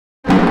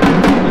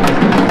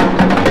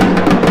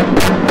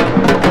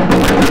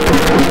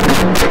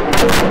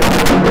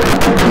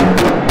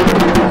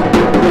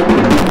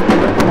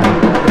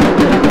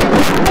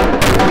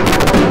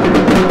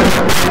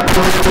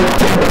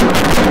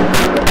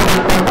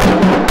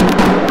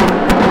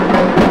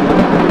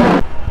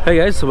Hey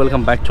guys,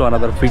 welcome back to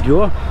another video.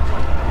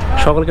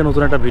 সকলকে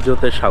নতুন একটা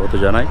ভিডিওতে স্বাগত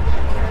জানাই।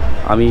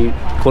 আমি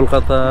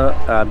কলকাতা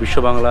বিশ্ব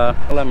বাংলা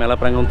মেলা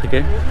প্রাঙ্গণ থেকে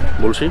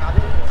বলছি।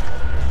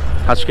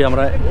 আজকে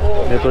আমরা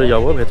ভেতরে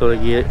যাব, ভেতরে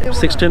গিয়ে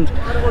 16th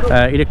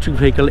ইলেকট্রিক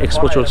ভেহিকল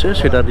এক্সপো চলছে,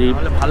 সেটারই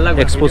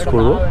এক্সপোজ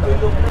করব।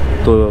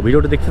 তো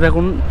ভিডিওটি দেখতে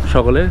থাকুন,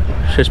 সকলে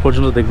শেষ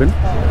পর্যন্ত দেখবেন।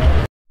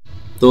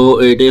 তো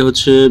এটাই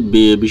হচ্ছে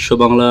বিশ্ব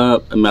বাংলা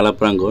মেলা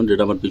প্রাঙ্গণ,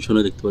 যেটা আমার পিছনে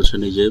দেখতে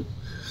পাচ্ছেন। এই যে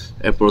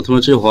প্রথমে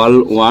হচ্ছে হল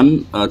 1,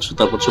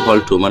 তারপর হচ্ছে হল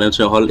 2, মানে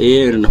হচ্ছে হল এ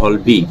অ্যান্ড হল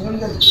বি,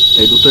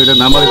 এই দুটো। এটা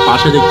নাম্বারের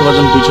পাশে দেখতে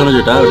পাচ্ছেন পিছনে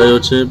যেটা, ওটাই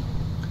হচ্ছে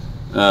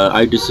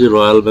আইটিসি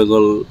রয়্যাল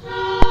বেঙ্গল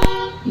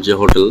যে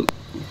হোটেল,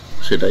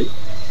 সেটাই।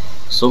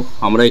 সো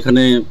আমরা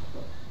এখানে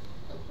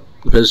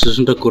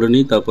রেজিস্ট্রেশনটা করে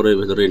নিই, তারপরে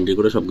ভেতরে এন্ট্রি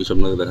করে সব কিছু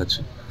আপনাদের দেখাচ্ছি।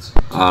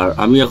 আর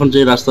আমি এখন যে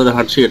রাস্তাটা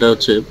হাঁটছি এটা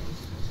হচ্ছে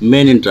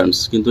মেন এন্ট্রান্স,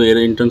 কিন্তু এর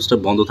এন্ট্রান্সটা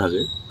বন্ধ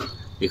থাকে।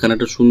 এখানে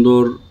একটা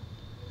সুন্দর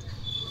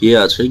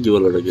আছে, কী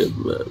বলে ওটাকে,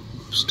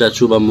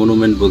 স্ট্যাচু বা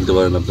মনুমেন্ট বলতে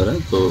পারেন আপনারা।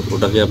 তো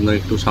ওটাকে আপনারা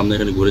একটু সামনে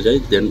এখানে ঘুরে যাই,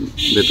 দেন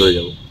ভেতরে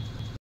যাব।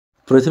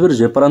 পৃথিবীর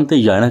যে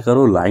প্রান্তেই যায় না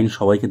কারো, লাইন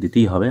সবাইকে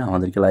দিতেই হবে,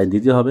 আমাদেরকে লাইন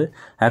দিতে হবে।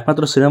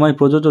 একমাত্র সিনেমায়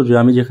প্রযোজ্য যে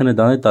আমি যেখানে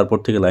দাঁড়াই তারপর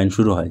থেকে লাইন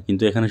শুরু হয়,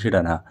 কিন্তু এখানে সেটা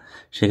না।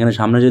 সেখানে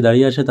সামনে যে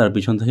দাঁড়িয়ে আছে তার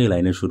পিছন থেকেই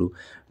লাইনে শুরু।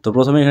 তো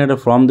প্রথমে এখানে একটা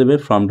ফর্ম দেবে,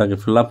 ফর্মটাকে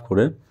ফিল আপ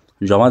করে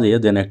জমা দিয়ে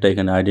দেন একটা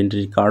এখানে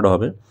আইডেন্টিটি কার্ড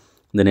হবে,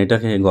 দেন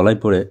এটাকে গলায়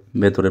পরে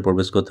ভেতরে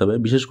প্রবেশ করতে হবে।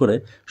 বিশেষ করে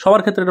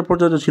সবার ক্ষেত্রে এটা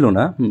প্রযোজ্য ছিল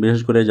না,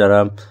 বিশেষ করে যারা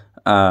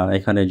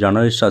এখানে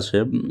জার্নালিস্ট আছে,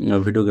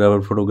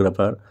 ভিডিওগ্রাফার,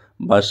 ফটোগ্রাফার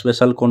বা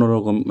স্পেশাল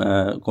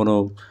কোনো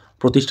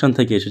প্রতিষ্ঠান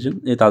থেকে এসেছেন,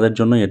 তাদের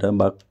জন্যই এটা,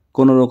 বা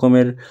কোনো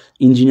রকমের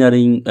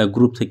ইঞ্জিনিয়ারিং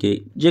গ্রুপ থেকে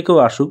যে কেউ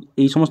আসুক,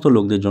 এই সমস্ত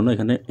লোকদের জন্য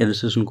এখানে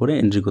রেজিস্ট্রেশন করে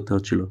এন্ট্রি করতে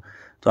হচ্ছিলো।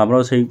 তো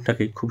আমরাও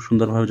সেইটাকে খুব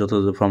সুন্দরভাবে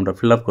যথাযথ ফর্মটা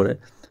ফিল আপ করে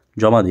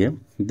জমা দিয়ে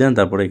দেন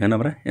তারপরে এখানে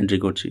আমরা এন্ট্রি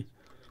করছি।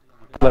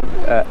 এবার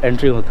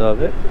এন্ট্রি হতে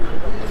হবে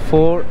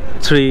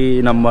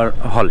 4-3 নাম্বার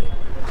হলে।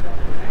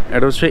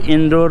 এটা হচ্ছে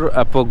ইনডোর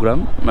প্রোগ্রাম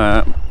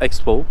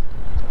এক্সপো।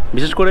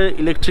 বিশেষ করে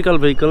ইলেকট্রিক্যাল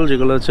ভেহিকল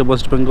যেগুলো হচ্ছে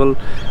ওয়েস্ট বেঙ্গল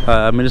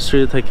মিনিস্ট্রি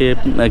থেকে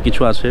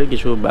কিছু আছে,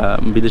 কিছু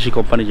বিদেশি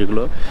কোম্পানি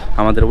যেগুলো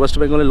আমাদের ওয়েস্ট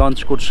বেঙ্গলে লঞ্চ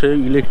করছে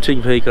ইলেকট্রিক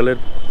ভেহিকলের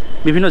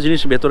বিভিন্ন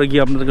জিনিস ভেতরে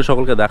গিয়ে আপনাদেরকে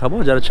সকলকে দেখাবো।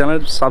 যারা চ্যানেল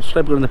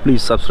সাবস্ক্রাইব করেন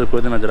প্লিজ সাবস্ক্রাইব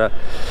করে দেন, আর যারা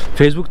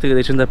ফেসবুক থেকে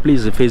দেখছেন তারা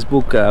প্লিজ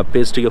ফেসবুক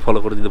পেজটিকে ফলো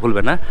করে দিতে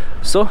ভুলবেন না।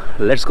 So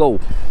let's go.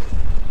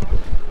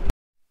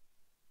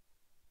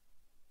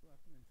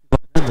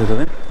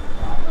 ভেতরে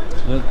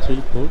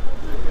 3-4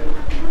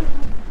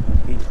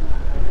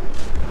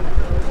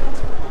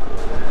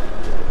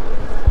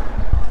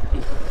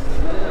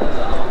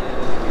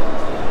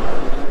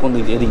 কোন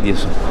দিক দিয়ে, এদিক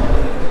দিয়েছে।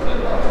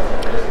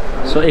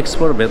 সো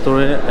এক্সপোর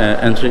ভেতরে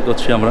এন্ট্রি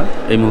করছি আমরা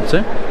এই মুহূর্তে।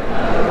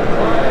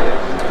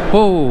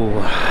 ও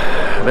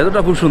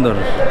ভেতরটা খুব সুন্দর।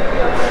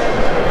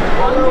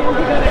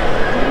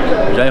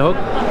 যাই হোক,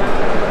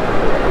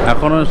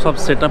 এখনও সব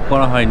সেট আপ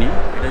করা হয়নি।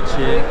 এটা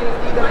হচ্ছে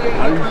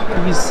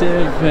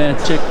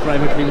চেক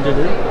প্রাইভেট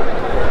লিমিটেডের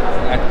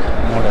এক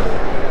মডেল।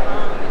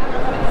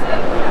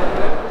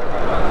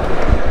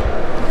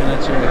 এখানে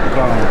হচ্ছে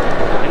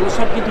এগুলো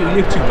সব কিন্তু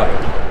ইলেকট্রিক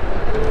বাইক।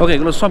 ওকে,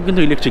 এগুলো সব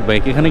কিন্তু ইলেকট্রিক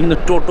বাইক। এখানে কিন্তু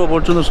টোটো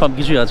পর্যন্ত সব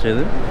কিছুই আছে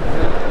এদের।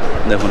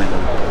 দেখুন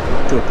এখানে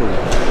টোটো,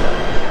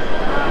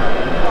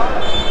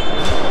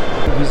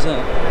 ভিসা,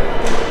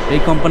 এই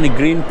কোম্পানি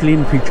গ্রিন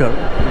ক্লিন ফিচার,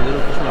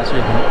 এদেরও কিছু আছে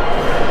এখানে।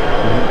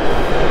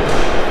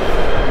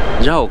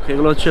 যা হোক,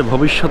 এগুলো হচ্ছে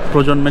ভবিষ্যৎ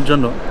প্রজন্মের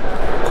জন্য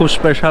খুব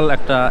স্পেশাল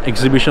একটা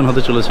এক্সিবিশন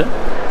হতে চলেছে।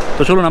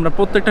 তো চলুন আমরা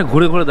প্রত্যেকটা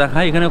ঘুরে ঘুরে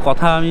দেখাই। এখানে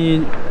কথা আমি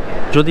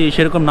যদি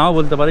সেরকম নাও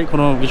বলতে পারি,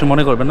 কোনো কিছু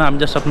মনে করবেন না, আমি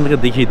জাস্ট আপনাদেরকে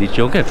দেখিয়ে দিচ্ছি।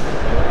 ওকে,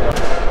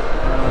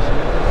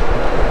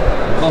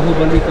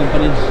 बाहुबली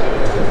कंपनी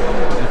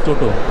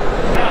टोटो।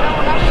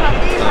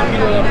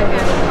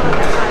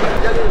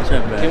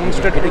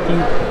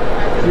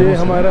 ये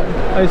हमारा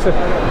सर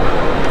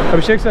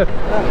अभिषेक सर,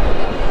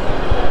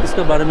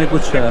 इसके बारे में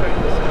कुछ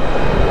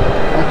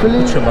एक्चुअली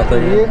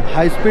बताइए। ये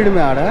हाई स्पीड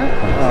में आ रहा है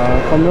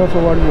 1500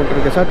 वाट मोटर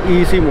के साथ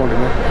EC मोड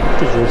में।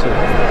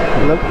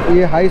 मतलब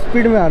ये हाई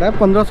स्पीड में आ रहा है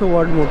 1500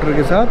 वाट मोटर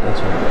के साथ।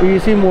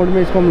 EC मोड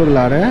में इसको हम लोग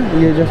ला रहे हैं।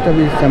 ये जस्ट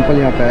अभी सैंपल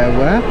यहाँ पे आया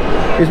हुआ है।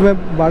 इसमें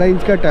 12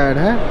 इंच का टायर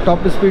है,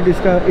 टॉप स्पीड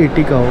इसका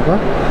 80 का होगा।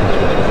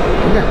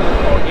 ठीक है,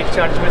 एक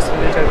चार्ज में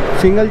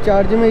सिंगल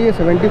चार्ज में ये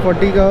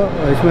 70-40 का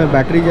इसमें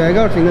बैटरी जाएगा,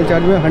 और सिंगल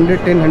चार्ज में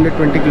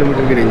 110-120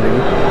 किलोमीटर की रेंज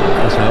देगी।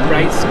 अच्छा,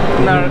 प्राइस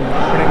कितना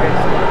पड़ेगा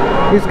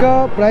इसका?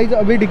 प्राइस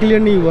अभी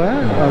डिक्लेयर नहीं हुआ है,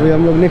 अभी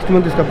हम लोग नेक्स्ट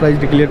मंथ इसका प्राइस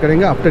डिक्लेयर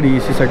करेंगे आफ्टर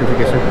EC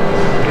सर्टिफिकेशन।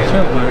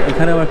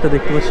 এখানেও একটা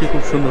দেখতে পাচ্ছি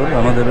খুব সুন্দর,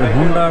 আমাদের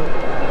হোন্ডার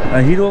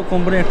হিরো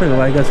কোম্পানি একটা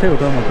বাইক আছে,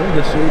 ওটার মতো।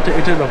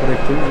 এটার ব্যাপারে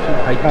একটু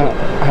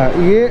हाँ,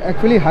 ये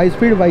एक्चुअली हाई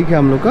स्पीड बाइक है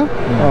हम लोग का,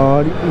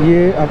 और ये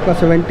आपका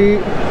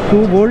 72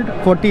 वोल्ट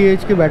 40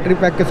 एच की बैटरी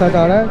पैक के साथ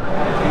आ रहा है।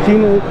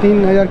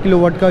 3000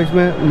 किलोवाट का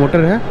इसमें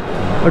मोटर है,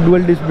 और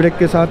डुअल डिस्क ब्रेक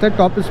के साथ है।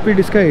 टॉप स्पीड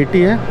इसका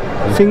 80 है।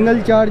 सिंगल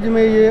चार्ज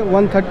में ये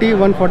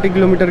 130-140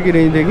 किलोमीटर की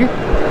रेंज देगी,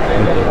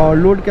 और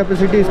लोड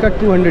कैपेसिटी इसका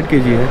 200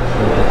 kg है।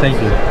 Thank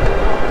you.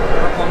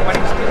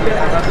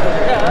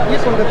 ये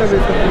कोलकाता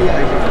बेस्ड कंपनी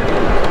है।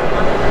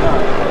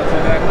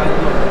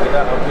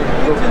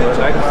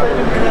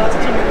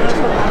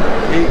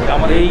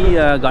 এই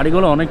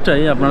গাড়িগুলো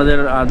অনেকটাই আপনাদের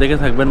দেখে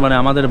থাকবেন, মানে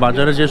আমাদের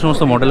বাজারে যে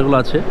সমস্ত মডেলগুলো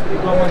আছে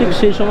ঠিক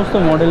সেই সমস্ত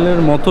মডেলের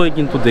মতোই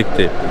কিন্তু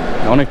দেখতে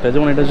অনেকটা।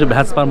 যেমন এটা হচ্ছে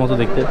ভ্যাসপার মতো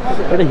দেখতে,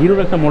 এটা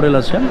হিরোর একটা মডেল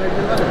আছে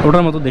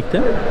ওটার মতো দেখতে,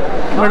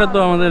 এটা তো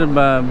আমাদের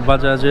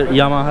বাজাজের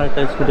ইয়ামাহার একটা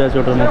স্কুটি আছে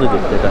ওটার মতোই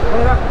দেখতে এটা।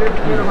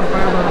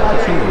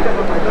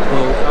 তো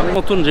আমি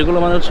নতুন যেগুলো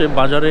মানে হচ্ছে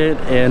বাজারে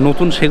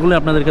নতুন সেগুলো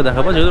আপনাদেরকে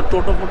দেখাবো, যেহেতু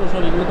টোটো ফোটো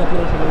সব এগুলো তো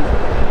আপনারা সবাই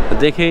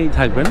দেখেই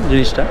থাকবেন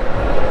জিনিসটা,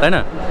 তাই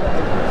না?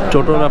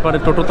 টোটোর ব্যাপারে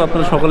টোটো তো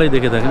আপনারা সকলেই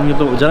দেখে থাকেন,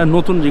 কিন্তু যারা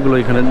নতুন যেগুলো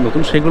এখানে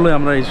নতুন সেগুলোই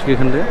আমরা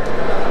এখান থেকে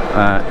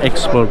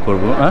এক্সপ্লোর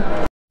করবো।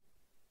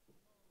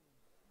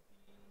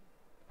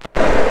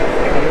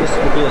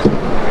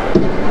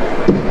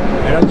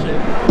 এটা হচ্ছে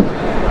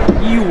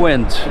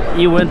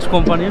ইওয়েন্ট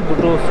কোম্পানির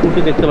দুটো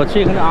স্কুটি দেখতে পাচ্ছি,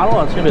 এখানে আরও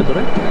আছে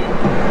ভেতরে,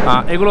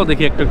 এগুলো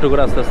দেখি একটু একটু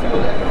করে আস্তে আস্তে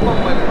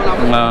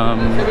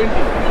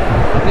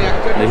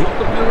দেখি।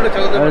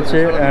 হচ্ছে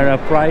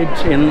প্রাইড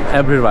ইন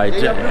এভরি রাইড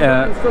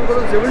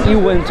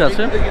ইওয়েন্ট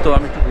আছে, তো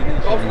আমি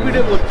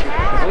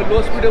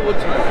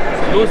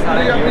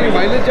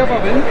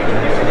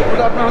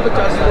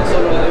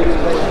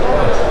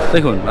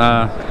দেখুন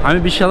আমি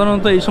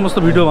সাধারণত এই সমস্ত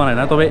ভিডিও বানাই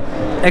না, তবে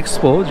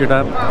এক্সপো যেটা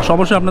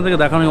অবশ্যই আপনাদেরকে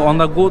দেখানো অন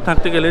দ্য গো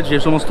থাকতে গেলে যে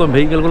সমস্ত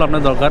ভেহিকেলগুলো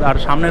আপনার দরকার, আর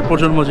সামনের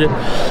প্রজন্ম যে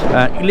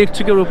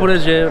ইলেকট্রিকের উপরে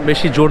যে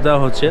বেশি জোর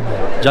দেওয়া হচ্ছে,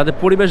 যাতে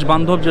পরিবেশ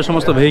বান্ধব যে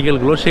সমস্ত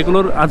ভেহিকেলগুলো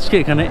সেগুলোর আজকে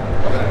এখানে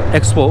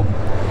এক্সপো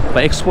বা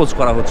এক্সপোজ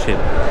করা হচ্ছে।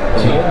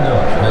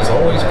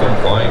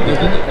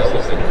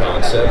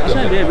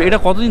 এটা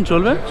কতদিন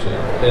চলবে?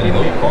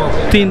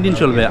 3 দিন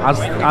চলবে।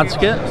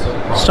 আজকে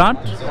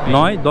স্টার্ট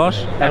 9, 10,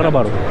 11,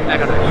 12,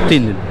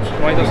 3 দিন।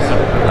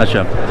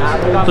 আচ্ছা,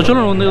 তো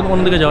চলুন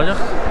অন্যদিকে যাওয়া যাক।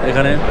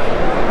 এখানে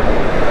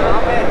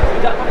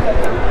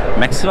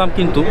ম্যাক্সিমাম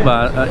কিন্তু বা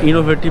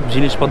ইনোভেটিভ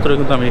জিনিসপত্র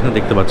কিন্তু আমি এখানে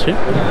দেখতে পাচ্ছি।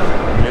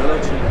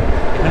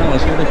 এখানে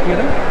অসুবিধা কি?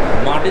 এটা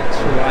মাটির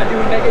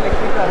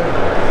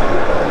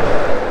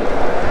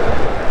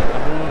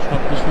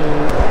সব কিছু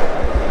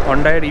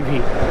হন্ডার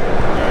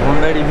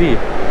ইভি,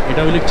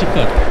 এটা ইলেকট্রিক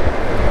কার।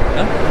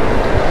 হ্যাঁ,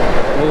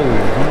 ও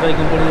হন্ডাই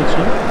কোম্পানি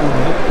হচ্ছে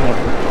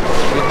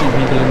ইলেকট্রিক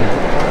ভেহিকেলের না,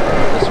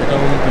 সেটাও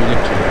কিন্তু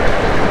ইলেকট্রিক।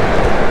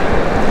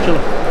 চলো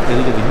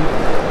এদিকে দেখি।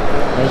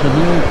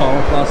 New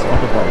power plus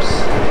auto powers.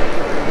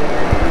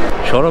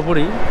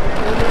 সর্বোপরি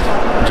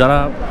যারা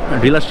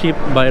ডিলারশিপ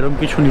বা এরকম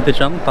কিছু নিতে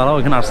চান তারাও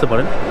এখানে আসতে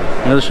পারেন,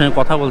 এদের সঙ্গে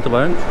কথা বলতে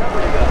পারেন।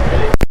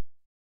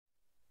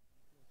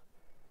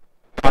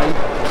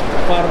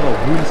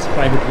 হুইলস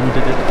প্রাইভেট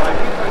লিমিটেডের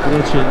এটা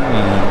হচ্ছে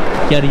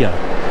ক্যারিয়ার,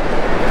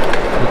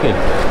 ওকে,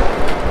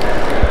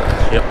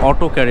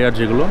 অটো ক্যারিয়ার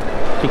যেগুলো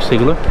ঠিক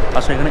সেগুলো।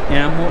 আচ্ছা, এখানে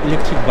অ্যামো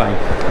ইলেকট্রিক বাইক।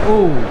 ও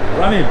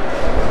রামিম,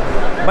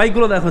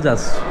 বাইকগুলো দেখো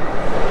জাস্ট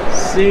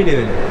সেই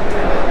লেভেলে।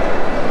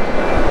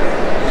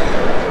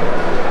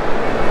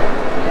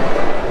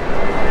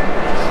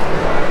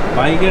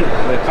 বাইকের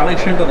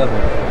কালেকশনটা দেখো,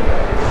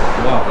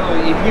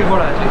 ইভি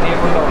ঘোড়া আছে,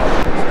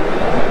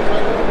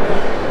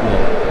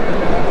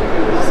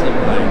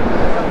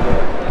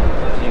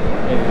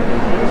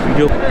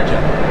 ভিডিও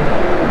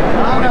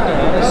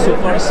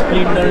সুপার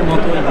স্প্লেন্ডারের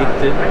মতোই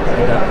দেখতে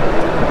এটা।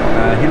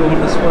 হিরো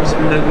হন্ডা সুপার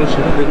স্প্লেন্ডারগুলো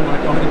ছিল, দেখুন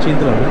অনেকে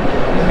চিনতে পারবে।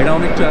 এটা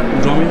অনেকটা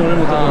ডমিনোরের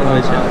মতো করা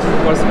হয়েছে,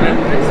 সুপার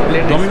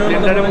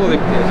স্প্লেন্ডারের মতো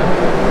দেখতে।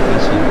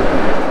 আচ্ছা,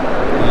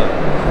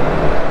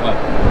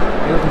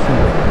 এটা খুব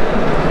সুন্দর।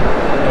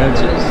 এটা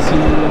হচ্ছে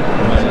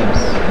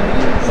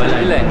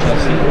line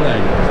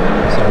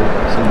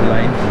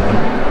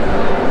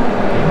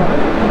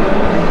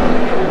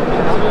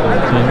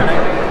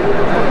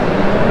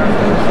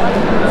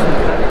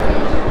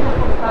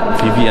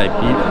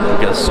VIP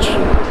guest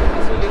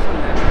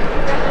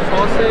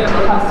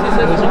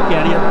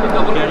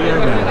career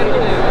van,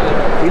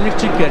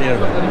 electric career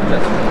van,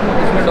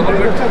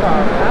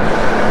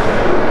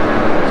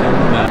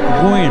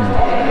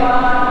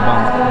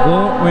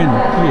 Gwyn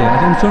কি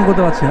এটা উচ্চারণ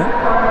করতে পারছি না,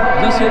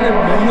 জাস্ট এদের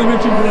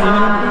ইনোভেটিভগুলো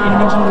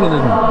ইনভেনশনগুলো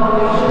দেখুন।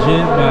 যে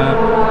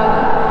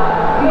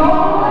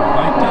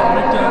বাইকটা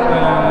অনেকটা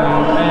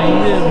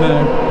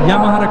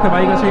ইয়ামাহার একটা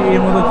বাইক আছে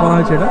এর মধ্যে করা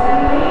হয়েছে এটা।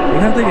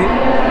 এখান থেকে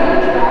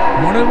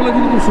মডেলগুলো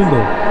কিন্তু খুব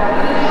সুন্দর।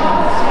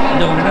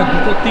 যেমন এটা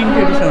 3টে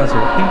এডিশন আছে,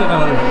 3টে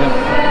কালার।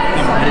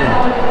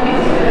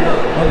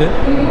 ওকে,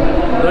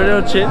 তো এটা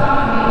হচ্ছে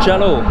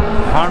চলো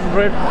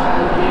 100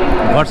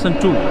 ভার্সন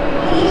 2।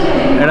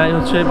 এটাই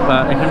হচ্ছে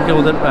এখানকে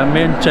ওদের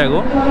মেন চ্যাগো।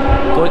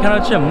 তো এখানে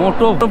হচ্ছে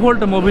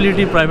মোটোভোল্ট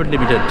মোবিলিটি প্রাইভেট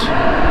লিমিটেড।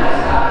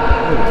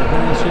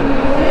 এখানে হচ্ছে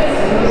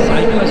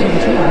সাইকেল আছে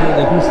কিছু, আপনারা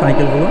দেখুন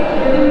সাইকেলগুলো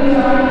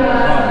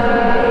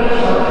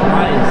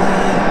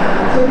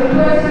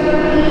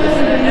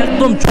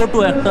একদম ছোট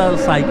একটা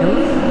সাইকেল,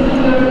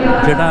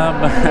 যেটা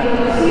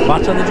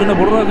বাচ্চাদের জন্য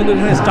বড়রা কিন্তু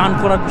এখানে স্টান্ট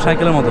করার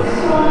সাইকেলের মতো।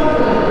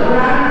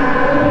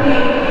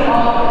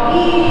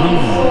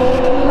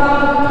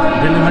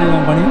 ডেলিভারি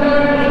কোম্পানি,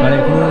 মানে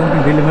কোনো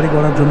ডেলিভারি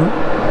করার জন্য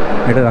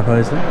এটা রাখা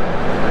হয়েছে।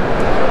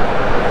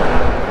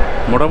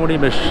 মোটামুটি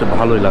বেশ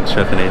ভালোই লাগছে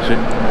এখানে এসে।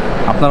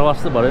 আপনারাও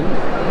আসতে পারেন,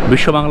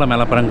 বিশ্ব বাংলা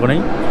মেলা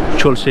প্রাঙ্গণেই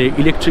চলছে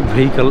ইলেকট্রিক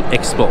ভেহিকেল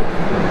এক্সপো।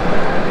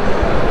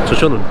 তো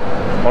চলুন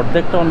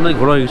অর্ধেকটা অলরেডি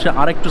ঘোরা হয়ে গেছে,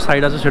 আরেকটু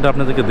সাইড আছে, সেটা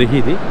আপনাদেরকে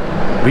দেখিয়ে দিই।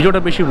 ভিডিওটা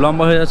বেশি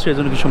লম্বা হয়ে যাচ্ছে,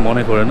 এজন্য কিছু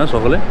মনে করে না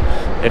সকলে।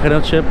 এখানে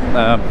হচ্ছে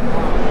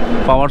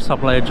পাওয়ার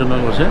সাপ্লাইয়ের জন্য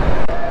হচ্ছে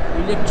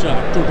ইলেকট্রা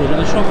টোটো,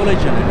 যেটা সকলেই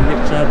জানেন,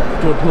 ইলেকট্রা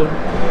টোটোর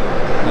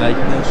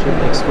এখানে হচ্ছে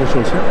এক্সপো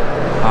চলছে।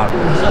 আর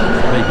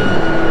ভেহিকেল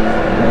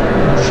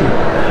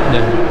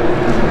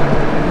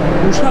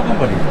উষা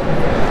কোম্পানি,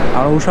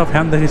 আর উষা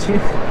ফ্যান দেখেছি,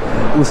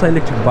 উষা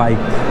ইলেকট্রিক বাইক,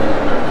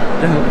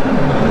 যাই হোক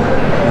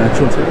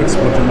চলছে,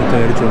 এক্সপোর জন্য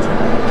তৈরি চলছে।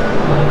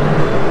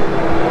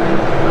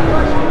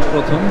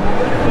 প্রথম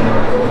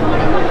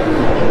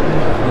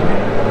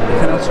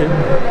এখানে আছে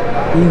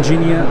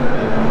ইঞ্জিনিয়ার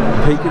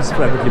ভেহিকেলস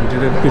প্রাইভেট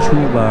লিমিটেডের কিছু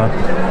বা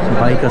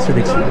বাইক আছে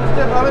দেখছি।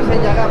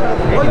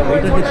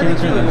 এটাকে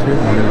চেয়েছে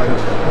মডেলটা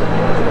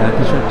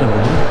কিছু একটা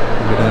মডেল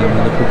যেটা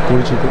আমাদের খুব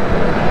পরিচিত,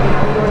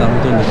 তার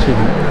মধ্যে নিচ্ছে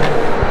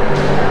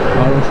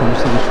আরও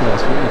সমস্ত কিছু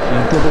আছে,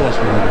 টোটো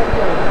আছে।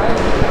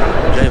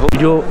 যাই হোক,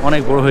 ভিডিও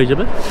অনেক বড় হয়ে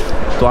যাবে,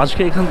 তো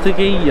আজকে এখান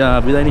থেকেই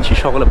বিদায় নিচ্ছি।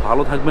 সকলে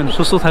ভালো থাকবেন,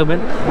 সুস্থ থাকবেন,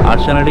 আর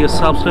চ্যানেলটিকে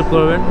সাবস্ক্রাইব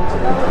করবেন।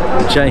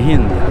 জয়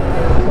হিন্দ।